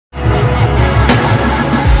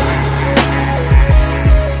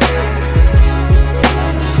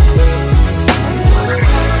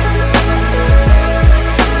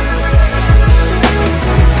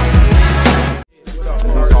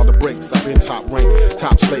breaks. I've been top ranked,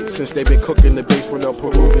 top slate since they been cooking the base from the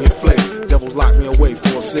Peruvian flake. Devils locked me away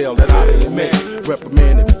for a sale that I didn't make.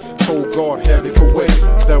 Reprimanded me, told God had it away.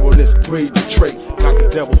 Thoroughness, breed the trait. Got the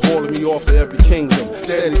devil hauling me off to every kingdom.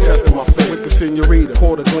 Steady testing my faith with the senorita.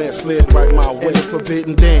 Caught a glance, slid right my way. In the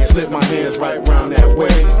forbidden dance, slid my hands right round that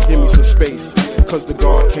way. Give me some space, cause the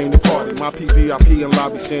guard came to party. My PVIP and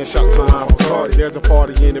lobby saying shots to my Bacardi. There's a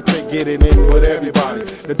party in the pit, get it in with everybody.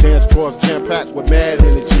 The dance floor's jam-packed with mad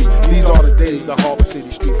energy. These are the days the Harbor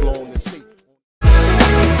City streets long and